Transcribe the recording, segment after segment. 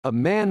A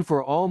Man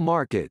for All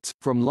Markets,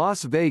 From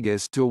Las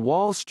Vegas to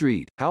Wall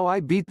Street, How I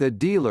Beat the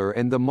Dealer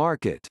and the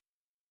Market.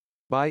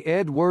 By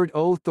Edward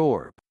O.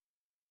 Thorp.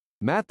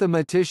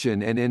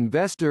 Mathematician and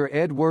investor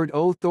Edward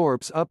O.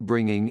 Thorp's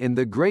upbringing in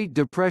the Great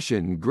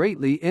Depression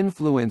greatly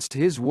influenced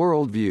his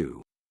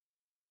worldview.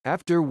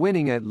 After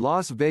winning at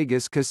Las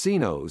Vegas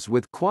casinos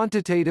with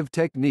quantitative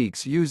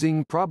techniques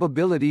using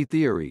probability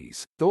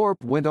theories,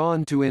 Thorp went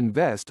on to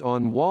invest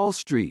on Wall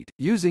Street,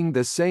 using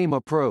the same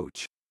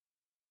approach.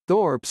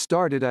 Thorp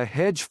started a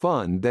hedge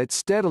fund that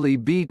steadily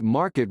beat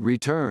market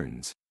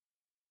returns.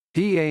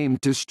 He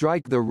aimed to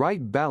strike the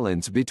right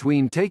balance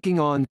between taking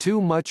on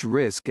too much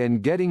risk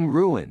and getting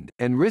ruined,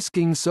 and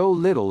risking so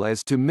little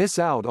as to miss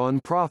out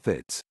on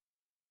profits.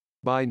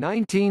 By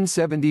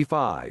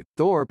 1975,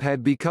 Thorp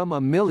had become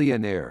a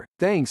millionaire,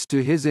 thanks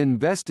to his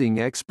investing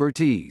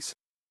expertise.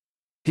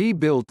 He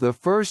built the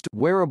first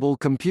wearable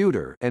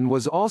computer and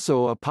was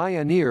also a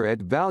pioneer at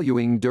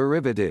valuing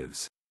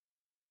derivatives.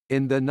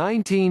 In the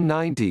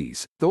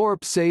 1990s,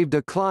 Thorp saved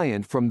a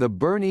client from the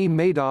Bernie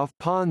Madoff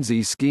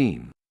Ponzi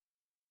scheme.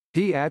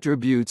 He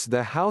attributes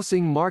the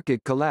housing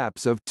market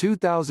collapse of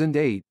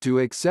 2008 to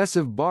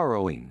excessive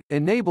borrowing,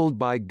 enabled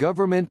by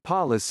government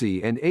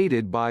policy and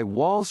aided by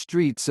Wall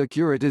Street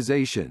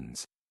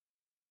securitizations.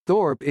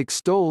 Thorp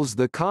extols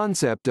the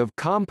concept of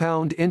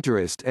compound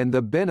interest and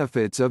the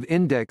benefits of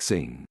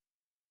indexing.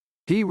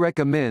 He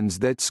recommends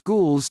that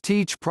schools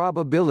teach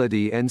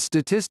probability and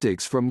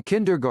statistics from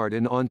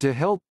kindergarten on to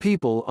help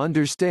people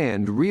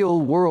understand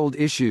real-world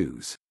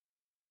issues.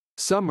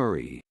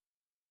 Summary.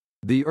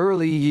 The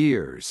early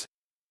years.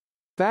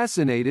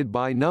 Fascinated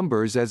by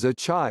numbers as a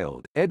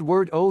child,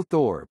 Edward O.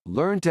 Thorp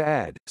learned to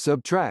add,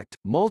 subtract,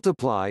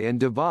 multiply and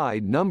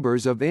divide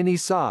numbers of any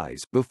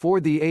size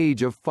before the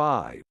age of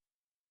 5.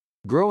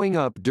 Growing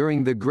up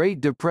during the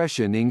Great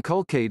Depression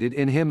inculcated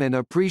in him an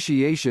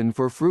appreciation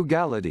for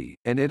frugality,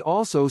 and it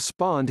also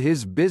spawned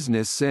his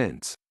business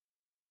sense.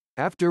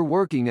 After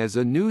working as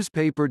a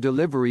newspaper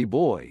delivery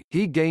boy,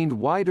 he gained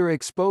wider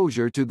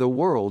exposure to the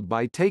world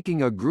by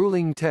taking a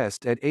grueling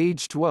test at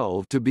age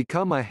 12 to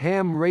become a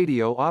ham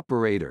radio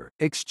operator,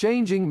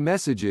 exchanging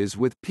messages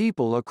with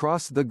people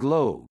across the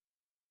globe.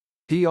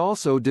 He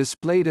also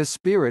displayed a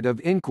spirit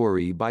of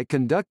inquiry by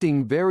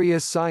conducting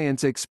various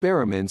science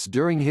experiments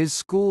during his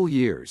school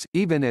years,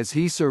 even as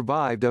he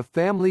survived a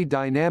family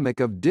dynamic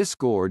of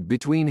discord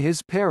between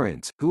his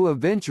parents, who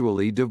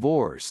eventually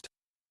divorced.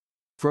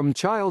 From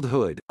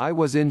childhood, I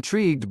was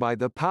intrigued by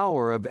the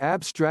power of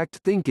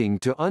abstract thinking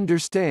to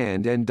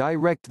understand and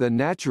direct the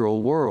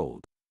natural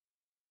world.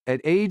 At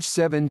age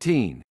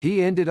 17,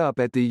 he ended up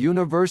at the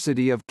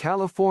University of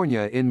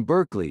California in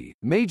Berkeley,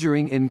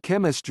 majoring in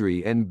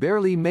chemistry and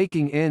barely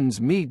making ends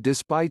meet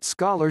despite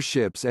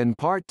scholarships and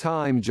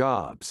part-time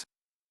jobs.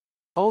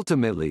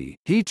 Ultimately,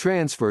 he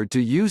transferred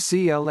to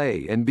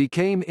UCLA and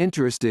became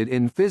interested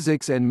in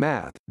physics and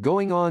math,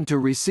 going on to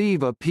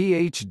receive a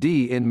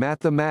PhD in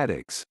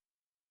mathematics.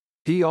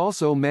 He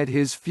also met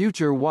his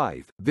future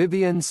wife,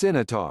 Vivian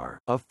Sinatar,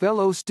 a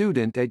fellow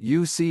student at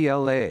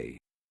UCLA.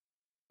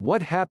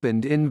 What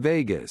happened in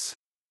Vegas?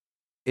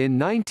 In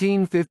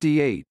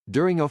 1958,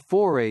 during a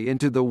foray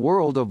into the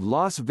world of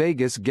Las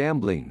Vegas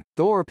gambling,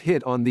 Thorp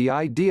hit on the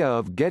idea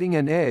of getting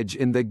an edge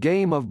in the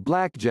game of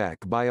blackjack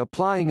by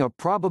applying a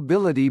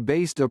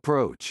probability-based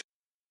approach.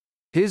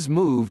 His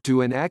move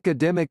to an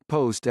academic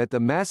post at the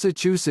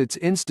Massachusetts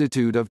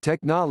Institute of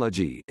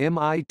Technology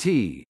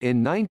 (MIT)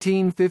 in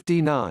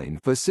 1959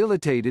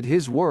 facilitated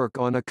his work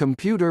on a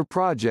computer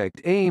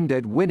project aimed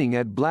at winning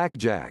at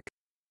blackjack.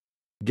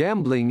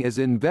 Gambling is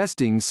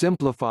Investing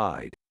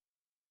Simplified.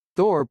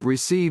 Thorp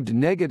received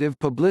negative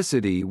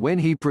publicity when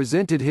he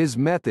presented his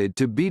method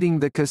to beating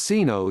the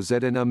casinos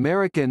at an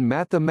American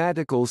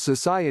Mathematical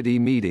Society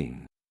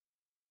meeting.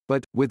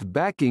 But, with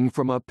backing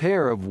from a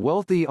pair of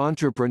wealthy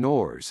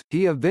entrepreneurs,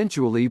 he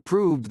eventually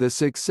proved the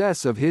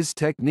success of his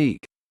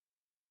technique.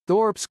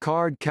 Thorp's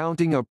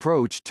card-counting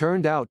approach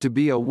turned out to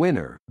be a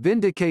winner,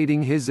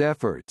 vindicating his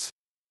efforts.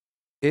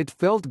 It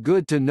felt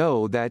good to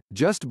know that,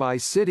 just by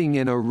sitting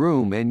in a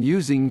room and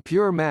using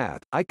pure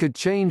math, I could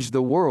change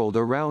the world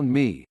around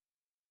me.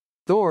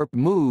 Thorp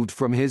moved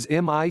from his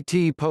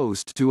MIT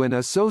post to an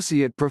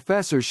associate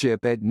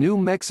professorship at New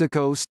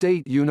Mexico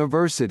State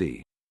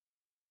University.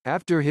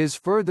 After his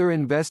further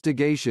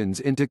investigations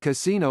into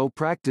casino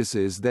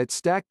practices that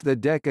stacked the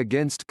deck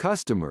against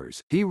customers,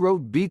 he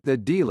wrote Beat the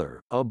Dealer,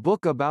 a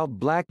book about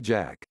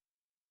blackjack.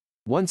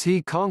 Once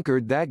he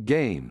conquered that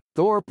game,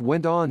 Thorp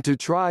went on to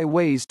try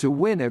ways to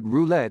win at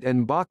roulette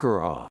and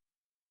baccarat.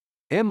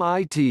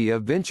 MIT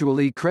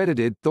eventually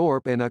credited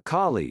Thorp and a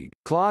colleague,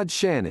 Claude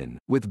Shannon,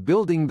 with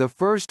building the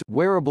first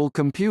wearable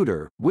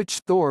computer, which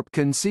Thorp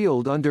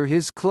concealed under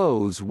his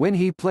clothes when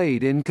he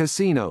played in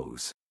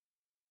casinos.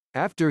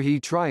 After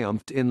he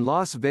triumphed in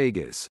Las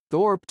Vegas,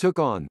 Thorp took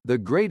on the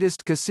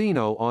greatest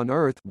casino on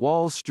earth,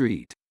 Wall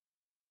Street.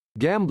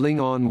 Gambling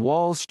on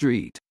Wall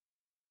Street.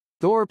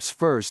 Thorp's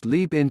first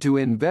leap into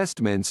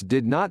investments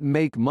did not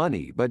make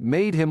money but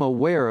made him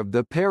aware of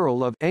the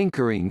peril of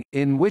anchoring,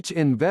 in which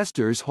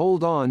investors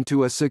hold on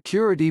to a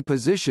security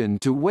position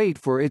to wait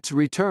for its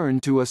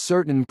return to a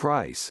certain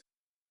price.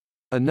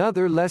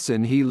 Another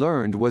lesson he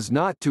learned was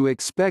not to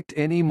expect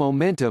any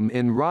momentum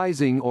in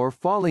rising or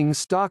falling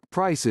stock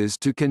prices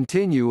to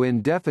continue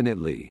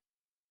indefinitely.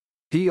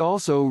 He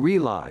also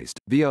realized,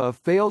 via a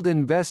failed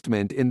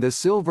investment in the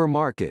silver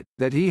market,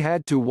 that he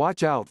had to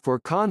watch out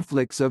for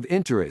conflicts of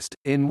interest,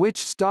 in which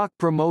stock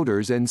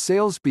promoters and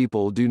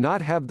salespeople do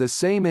not have the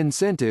same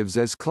incentives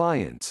as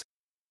clients.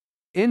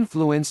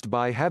 Influenced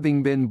by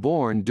having been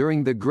born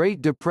during the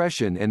Great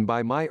Depression and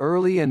by my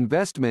early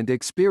investment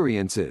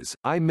experiences,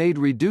 I made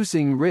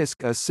reducing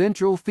risk a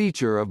central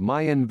feature of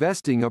my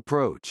investing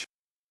approach.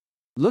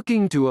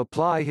 Looking to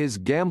apply his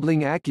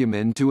gambling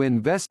acumen to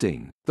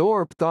investing,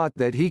 Thorp thought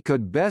that he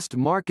could best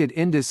market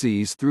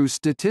indices through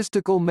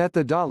statistical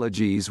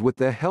methodologies with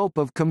the help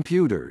of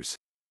computers.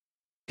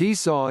 He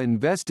saw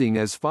investing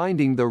as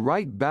finding the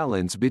right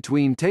balance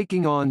between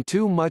taking on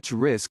too much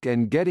risk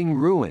and getting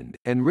ruined,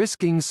 and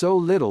risking so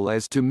little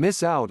as to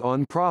miss out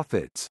on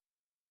profits.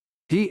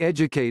 He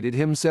educated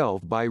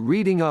himself by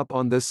reading up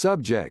on the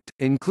subject,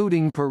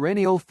 including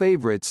perennial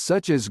favorites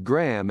such as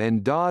Graham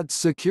and Dodd's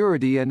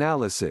security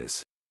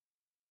analysis.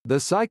 The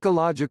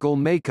psychological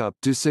makeup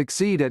to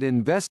succeed at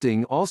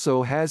investing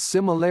also has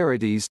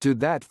similarities to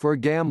that for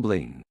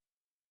gambling.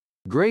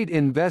 Great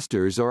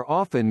investors are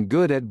often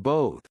good at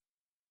both.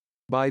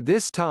 By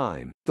this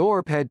time,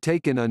 Thorp had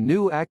taken a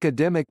new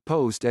academic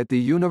post at the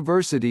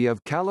University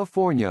of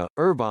California,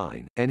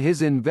 Irvine, and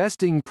his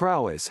investing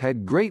prowess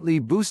had greatly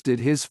boosted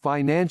his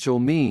financial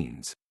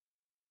means.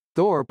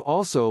 Thorp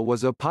also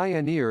was a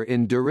pioneer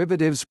in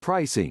derivatives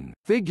pricing,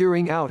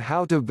 figuring out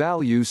how to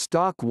value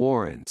stock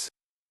warrants.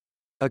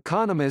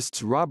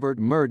 Economists Robert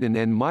Merton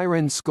and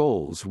Myron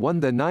Scholes won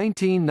the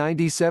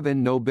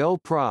 1997 Nobel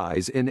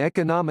Prize in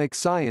Economic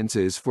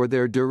Sciences for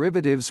their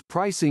derivatives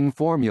pricing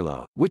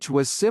formula, which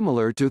was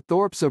similar to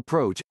Thorp's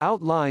approach,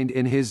 outlined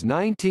in his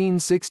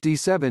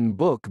 1967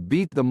 book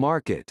Beat the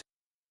Market.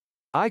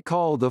 I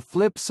call the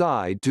flip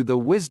side to the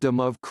wisdom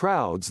of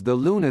crowds the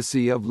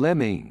lunacy of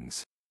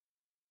lemmings.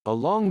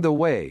 Along the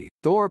way,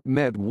 Thorp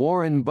met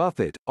Warren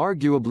Buffett,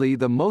 arguably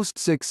the most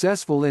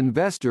successful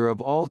investor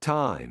of all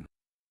time.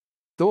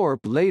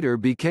 Thorp later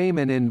became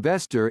an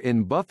investor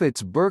in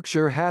Buffett's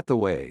Berkshire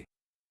Hathaway.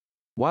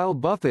 While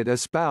Buffett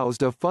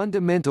espoused a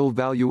fundamental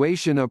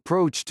valuation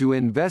approach to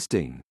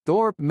investing,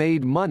 Thorp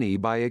made money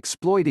by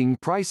exploiting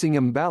pricing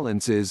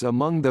imbalances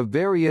among the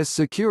various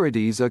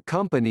securities a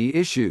company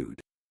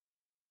issued.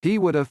 He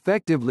would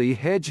effectively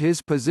hedge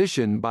his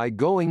position by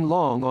going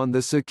long on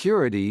the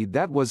security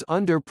that was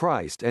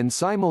underpriced and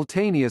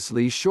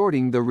simultaneously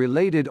shorting the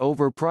related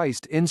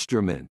overpriced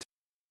instrument.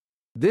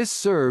 This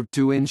served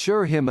to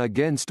insure him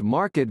against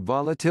market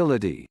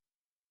volatility.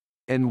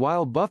 And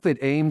while Buffett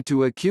aimed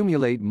to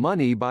accumulate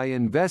money by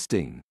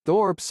investing,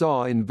 Thorp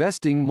saw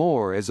investing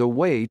more as a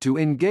way to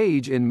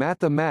engage in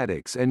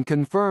mathematics and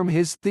confirm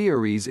his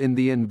theories in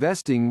the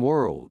investing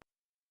world.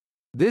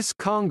 This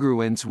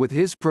congruence with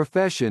his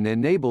profession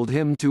enabled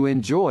him to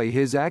enjoy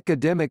his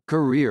academic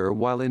career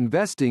while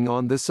investing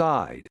on the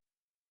side.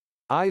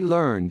 I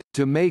learned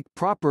to make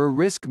proper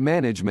risk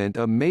management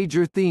a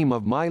major theme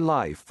of my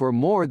life for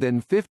more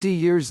than 50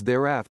 years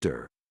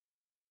thereafter.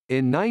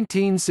 In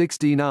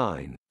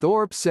 1969,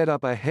 Thorp set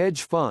up a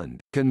hedge fund,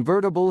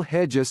 Convertible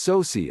Hedge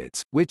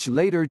Associates, which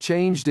later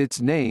changed its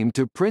name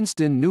to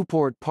Princeton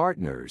Newport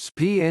Partners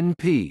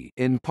 (PNP),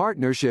 in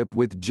partnership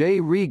with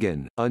J.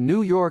 Regan, a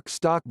New York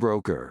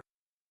stockbroker.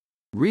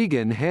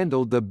 Regan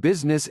handled the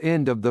business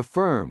end of the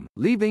firm,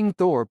 leaving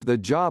Thorp the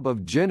job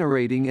of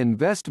generating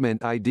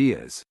investment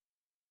ideas.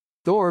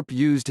 Thorp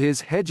used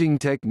his hedging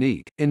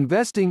technique,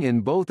 investing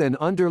in both an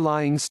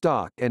underlying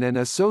stock and an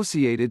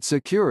associated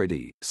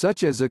security,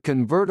 such as a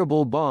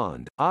convertible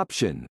bond,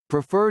 option,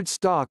 preferred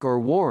stock or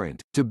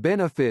warrant, to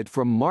benefit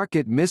from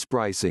market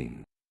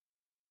mispricing.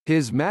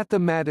 His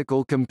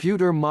mathematical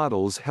computer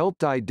models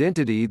helped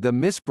identify the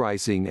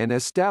mispricing and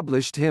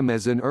established him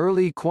as an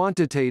early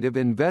quantitative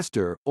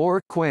investor, or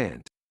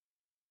quant.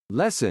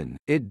 Lesson: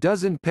 it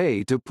doesn't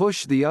pay to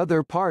push the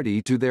other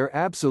party to their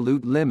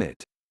absolute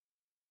limit.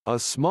 A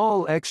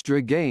small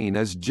extra gain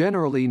is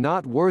generally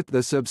not worth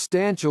the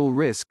substantial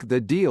risk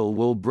the deal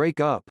will break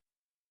up.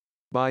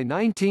 By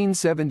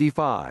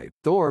 1975,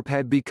 Thorp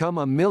had become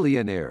a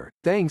millionaire,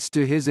 thanks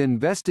to his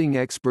investing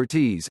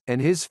expertise,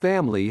 and his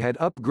family had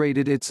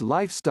upgraded its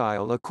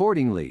lifestyle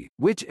accordingly,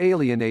 which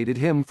alienated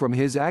him from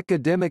his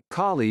academic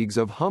colleagues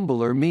of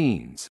humbler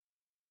means.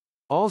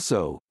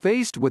 Also,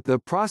 faced with the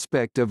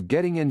prospect of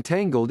getting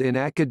entangled in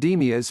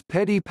academia's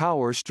petty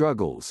power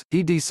struggles,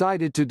 he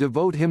decided to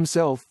devote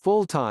himself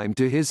full-time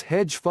to his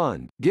hedge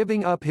fund,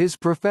 giving up his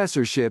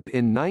professorship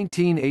in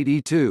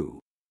 1982.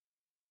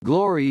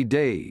 Glory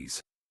days.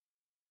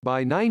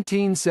 By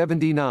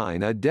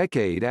 1979, a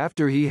decade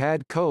after he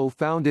had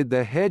co-founded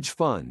the hedge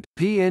fund,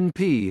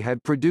 PNP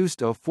had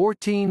produced a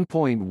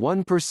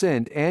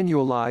 14.1%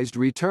 annualized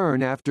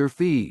return after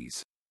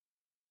fees.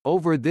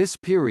 Over this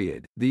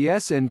period, the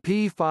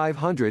S&P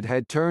 500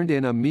 had turned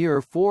in a mere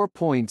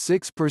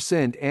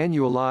 4.6%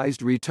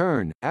 annualized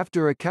return,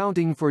 after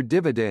accounting for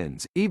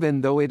dividends, even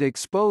though it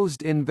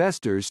exposed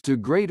investors to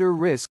greater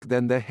risk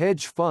than the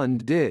hedge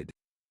fund did.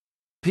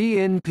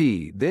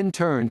 PNP then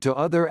turned to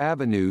other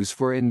avenues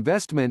for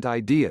investment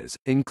ideas,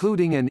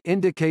 including an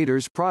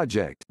indicators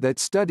project that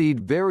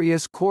studied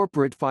various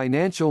corporate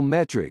financial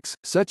metrics,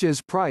 such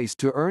as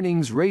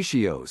price-to-earnings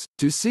ratios,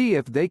 to see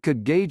if they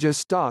could gauge a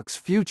stock's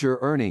future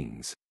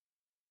earnings.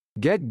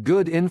 Get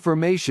good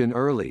information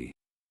early.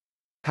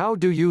 How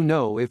do you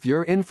know if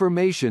your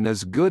information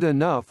is good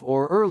enough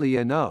or early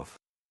enough?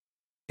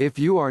 If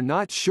you are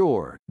not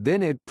sure,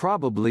 then it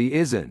probably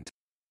isn't.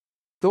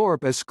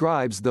 Thorp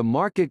ascribes the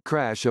market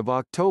crash of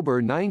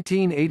October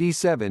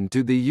 1987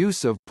 to the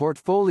use of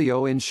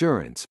portfolio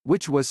insurance,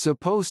 which was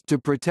supposed to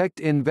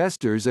protect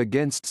investors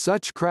against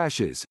such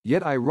crashes,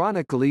 yet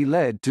ironically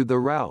led to the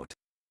rout.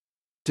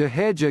 To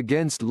hedge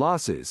against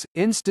losses,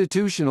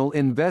 institutional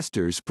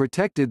investors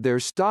protected their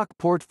stock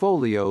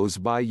portfolios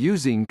by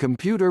using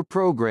computer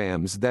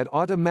programs that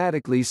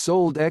automatically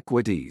sold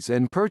equities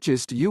and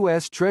purchased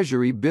U.S.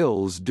 Treasury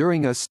bills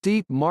during a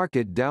steep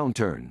market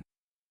downturn.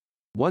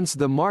 Once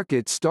the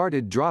market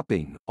started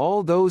dropping,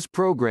 all those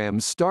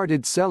programs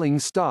started selling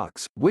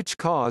stocks, which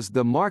caused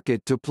the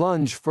market to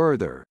plunge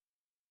further.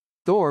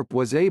 Thorp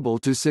was able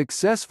to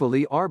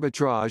successfully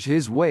arbitrage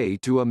his way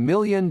to $1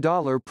 million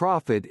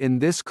profit in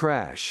this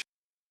crash.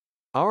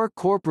 Our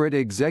corporate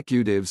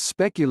executives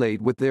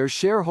speculate with their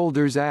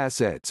shareholders'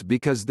 assets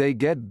because they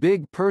get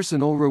big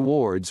personal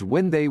rewards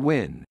when they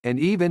win, and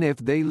even if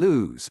they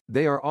lose,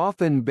 they are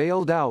often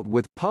bailed out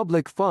with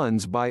public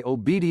funds by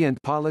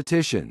obedient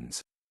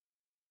politicians.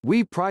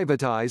 We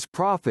privatize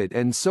profit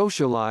and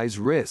socialize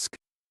risk.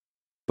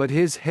 But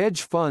his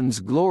hedge fund's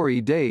glory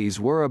days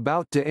were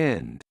about to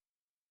end.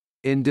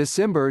 In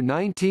December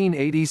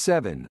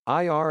 1987,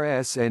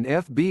 IRS and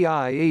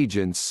FBI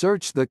agents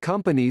searched the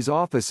company's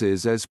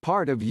offices as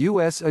part of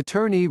U.S.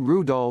 Attorney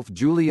Rudolph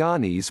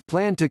Giuliani's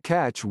plan to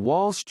catch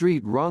Wall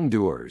Street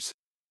wrongdoers.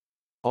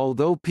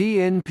 Although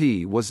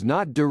PNP was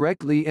not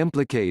directly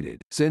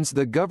implicated, since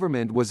the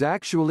government was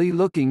actually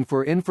looking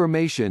for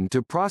information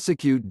to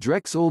prosecute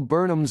Drexel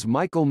Burnham's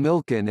Michael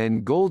Milken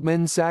and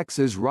Goldman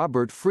Sachs's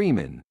Robert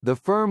Freeman, the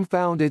firm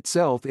found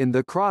itself in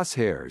the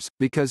crosshairs,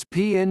 because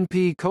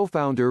PNP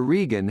co-founder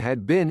Regan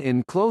had been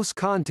in close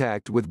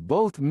contact with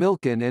both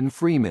Milken and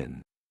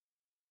Freeman.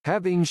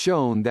 Having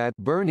shown that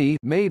Bernie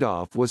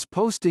Madoff was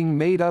posting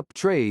made-up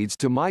trades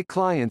to my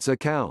client's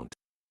account,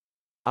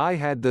 I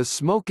had the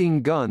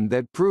smoking gun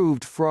that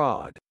proved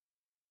fraud.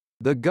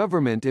 The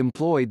government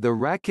employed the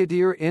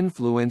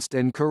Racketeer-Influenced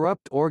and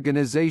Corrupt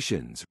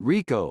Organizations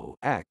 (RICO)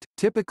 Act,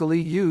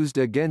 typically used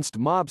against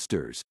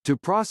mobsters, to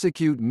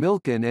prosecute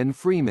Milken and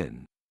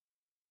Freeman.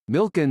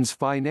 Milken's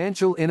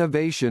financial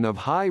innovation of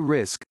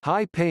high-risk,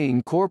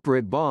 high-paying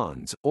corporate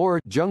bonds,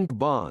 or junk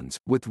bonds,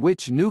 with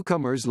which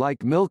newcomers like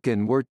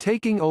Milken were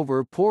taking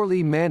over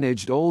poorly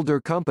managed older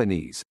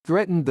companies,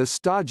 threatened the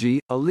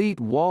stodgy,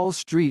 elite Wall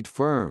Street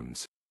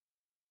firms.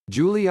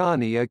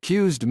 Giuliani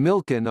accused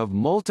Milken of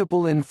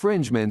multiple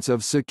infringements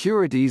of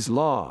securities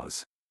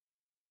laws.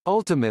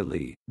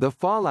 Ultimately, the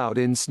fallout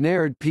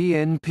ensnared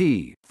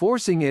PNP,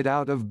 forcing it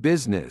out of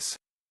business.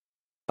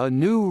 A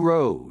new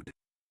road.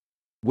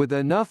 With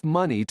enough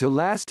money to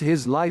last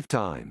his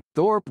lifetime,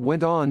 Thorp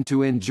went on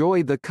to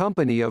enjoy the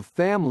company of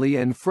family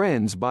and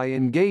friends by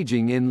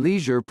engaging in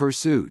leisure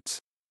pursuits.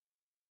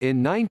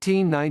 In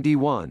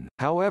 1991,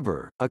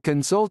 however, a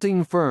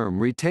consulting firm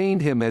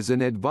retained him as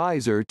an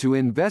advisor to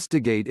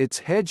investigate its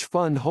hedge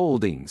fund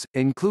holdings,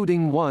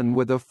 including one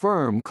with a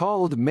firm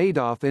called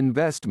Madoff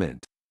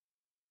Investment.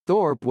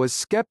 Thorp was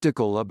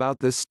skeptical about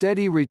the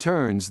steady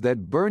returns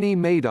that Bernie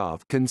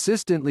Madoff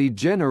consistently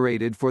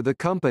generated for the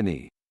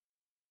company.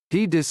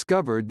 He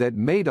discovered that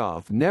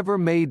Madoff never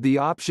made the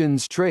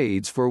options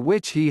trades for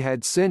which he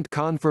had sent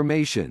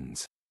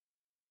confirmations.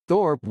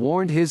 Thorp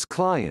warned his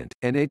client,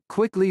 and it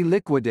quickly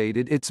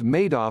liquidated its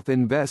Madoff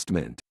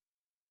investment.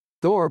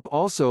 Thorp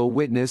also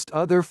witnessed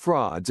other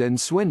frauds and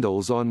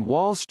swindles on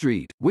Wall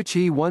Street, which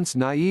he once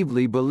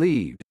naively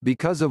believed,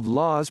 because of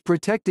laws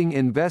protecting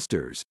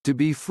investors, to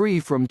be free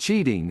from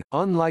cheating,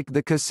 unlike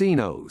the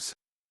casinos.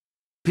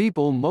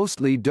 People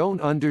mostly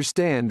don't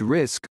understand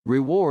risk,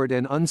 reward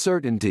and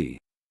uncertainty.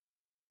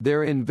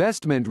 Their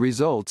investment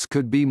results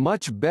could be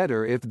much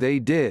better if they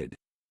did.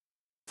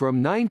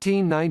 From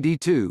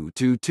 1992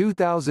 to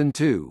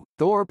 2002,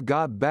 Thorp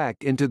got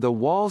back into the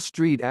Wall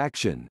Street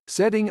action,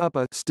 setting up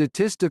a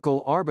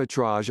statistical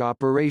arbitrage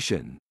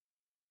operation,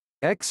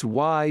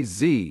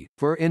 XYZ,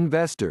 for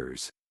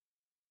investors.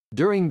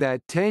 During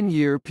that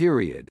 10-year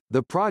period,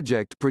 the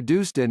project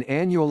produced an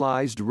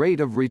annualized rate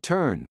of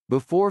return,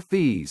 before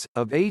fees,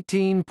 of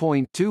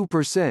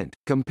 18.2%,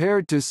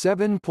 compared to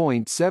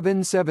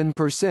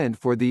 7.77%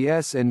 for the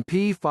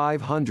S&P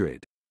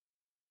 500.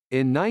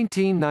 In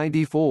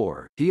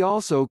 1994, he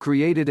also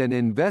created an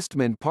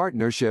investment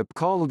partnership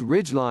called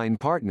Ridgeline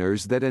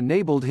Partners that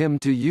enabled him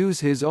to use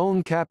his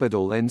own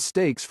capital and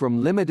stakes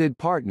from limited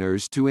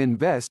partners to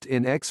invest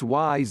in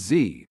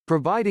XYZ,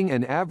 providing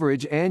an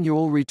average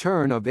annual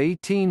return of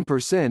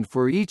 18%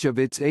 for each of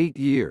its 8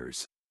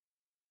 years.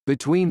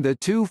 Between the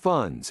two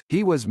funds,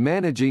 he was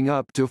managing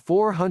up to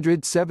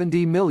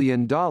 $470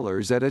 million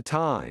at a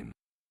time.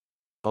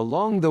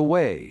 Along the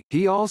way,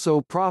 he also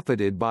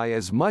profited by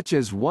as much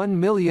as $1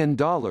 million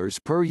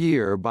per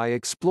year by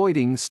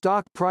exploiting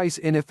stock price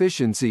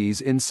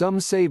inefficiencies in some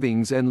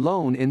savings and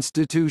loan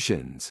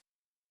institutions.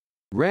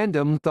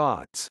 Random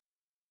thoughts.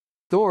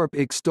 Thorp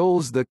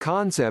extols the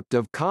concept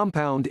of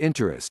compound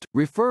interest,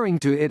 referring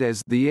to it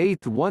as the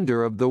eighth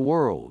wonder of the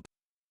world.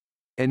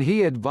 And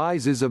he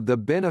advises of the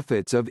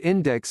benefits of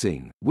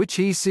indexing, which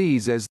he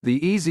sees as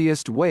the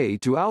easiest way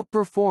to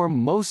outperform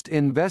most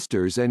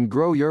investors and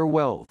grow your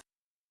wealth.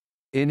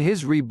 In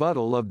his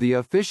rebuttal of the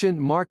efficient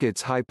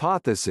markets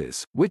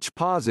hypothesis, which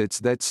posits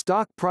that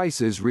stock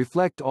prices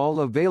reflect all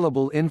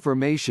available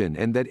information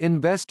and that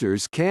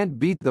investors can't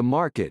beat the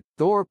market,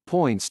 Thorp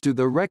points to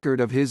the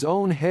record of his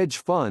own hedge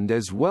fund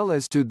as well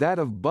as to that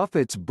of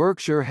Buffett's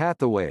Berkshire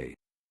Hathaway.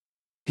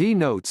 He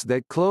notes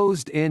that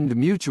closed-end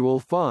mutual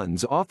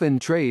funds often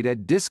trade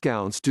at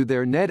discounts to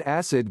their net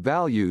asset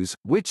values,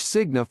 which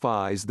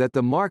signifies that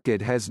the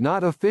market has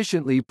not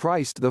efficiently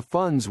priced the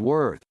fund's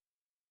worth.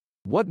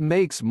 What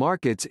makes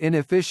markets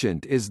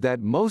inefficient is that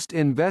most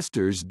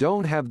investors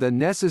don't have the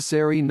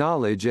necessary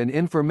knowledge and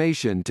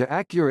information to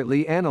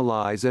accurately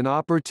analyze an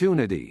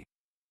opportunity.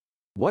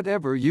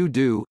 Whatever you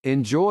do,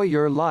 enjoy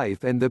your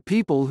life and the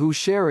people who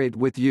share it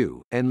with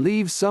you, and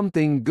leave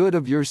something good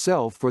of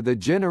yourself for the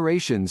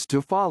generations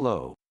to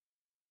follow.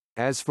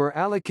 As for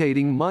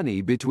allocating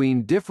money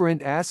between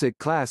different asset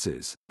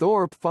classes,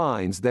 Thorp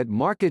finds that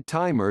market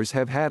timers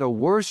have had a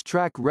worse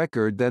track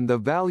record than the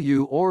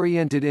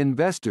value-oriented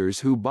investors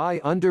who buy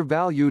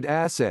undervalued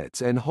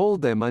assets and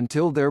hold them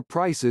until their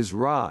prices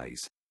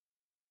rise.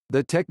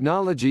 The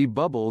technology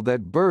bubble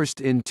that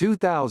burst in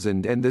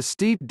 2000 and the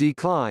steep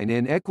decline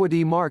in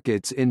equity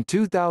markets in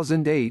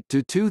 2008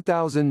 to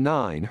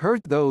 2009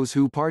 hurt those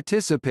who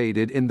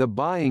participated in the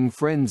buying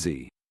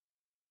frenzy.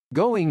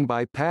 Going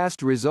by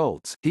past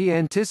results, he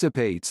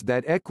anticipates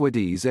that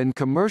equities and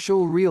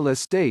commercial real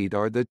estate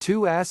are the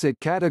two asset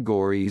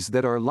categories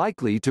that are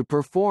likely to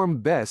perform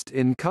best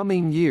in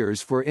coming years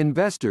for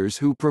investors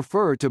who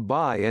prefer to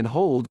buy and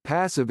hold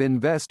passive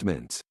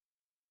investments.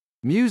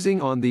 Musing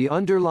on the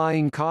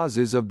underlying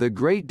causes of the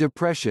Great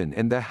Depression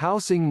and the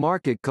housing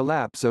market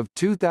collapse of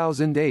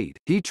 2008,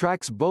 he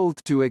tracks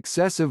both to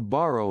excessive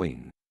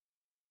borrowing.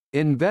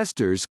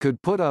 Investors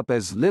could put up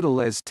as little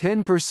as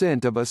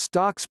 10% of a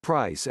stock's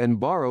price and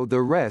borrow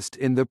the rest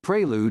in the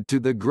prelude to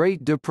the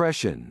Great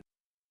Depression.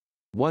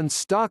 Once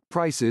stock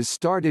prices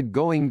started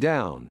going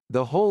down,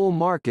 the whole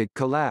market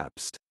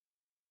collapsed.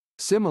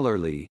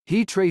 Similarly,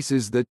 he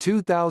traces the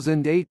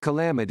 2008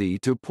 calamity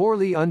to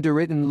poorly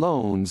underwritten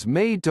loans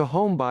made to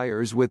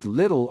homebuyers with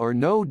little or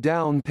no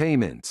down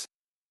payments.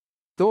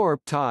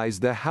 Thorp ties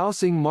the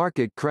housing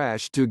market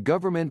crash to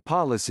government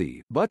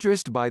policy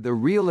buttressed by the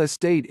real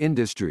estate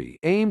industry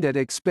aimed at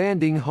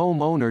expanding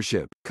home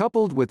ownership,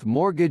 coupled with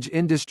mortgage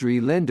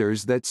industry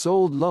lenders that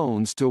sold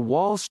loans to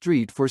Wall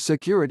Street for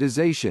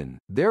securitization,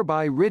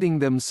 thereby ridding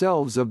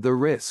themselves of the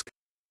risk.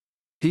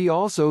 He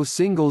also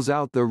singles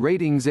out the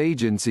ratings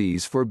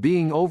agencies for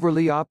being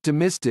overly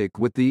optimistic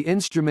with the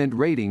instrument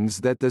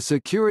ratings that the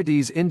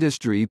securities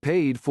industry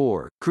paid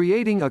for,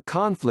 creating a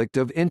conflict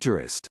of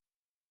interest.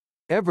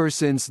 Ever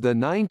since the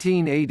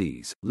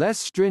 1980s, less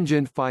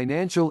stringent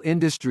financial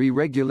industry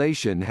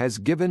regulation has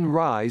given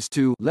rise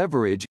to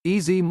leverage,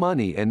 easy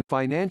money and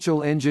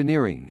financial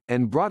engineering,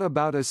 and brought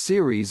about a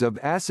series of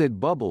asset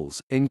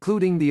bubbles,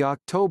 including the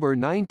October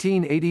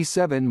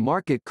 1987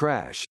 market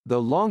crash,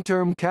 the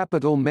long-term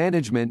capital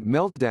management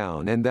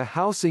meltdown and the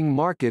housing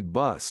market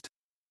bust.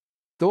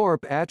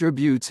 Thorp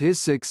attributes his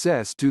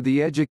success to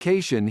the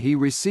education he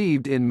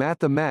received in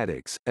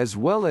mathematics, as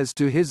well as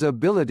to his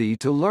ability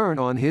to learn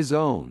on his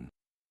own.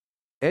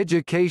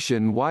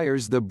 Education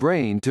wires the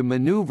brain to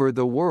maneuver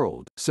the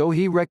world, so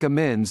he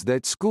recommends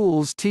that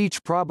schools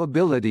teach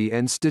probability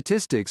and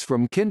statistics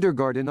from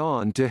kindergarten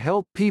on to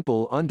help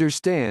people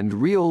understand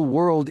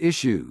real-world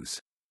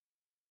issues.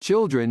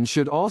 Children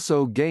should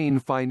also gain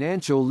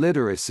financial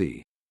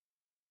literacy.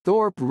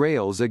 Thorp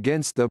rails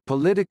against the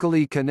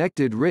politically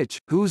connected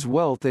rich, whose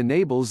wealth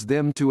enables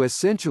them to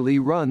essentially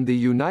run the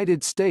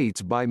United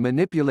States by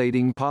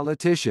manipulating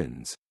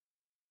politicians.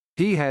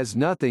 He has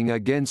nothing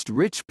against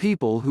rich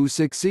people who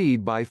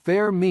succeed by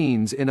fair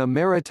means in a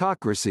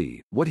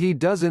meritocracy. What he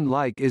doesn't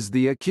like is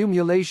the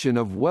accumulation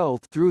of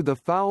wealth through the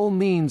foul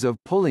means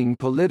of pulling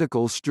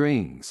political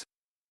strings.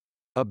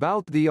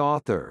 About the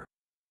author.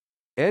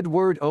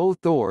 Edward O.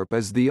 Thorp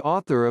is the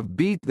author of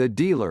Beat the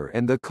Dealer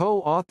and the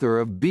co-author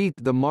of Beat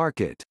the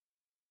Market.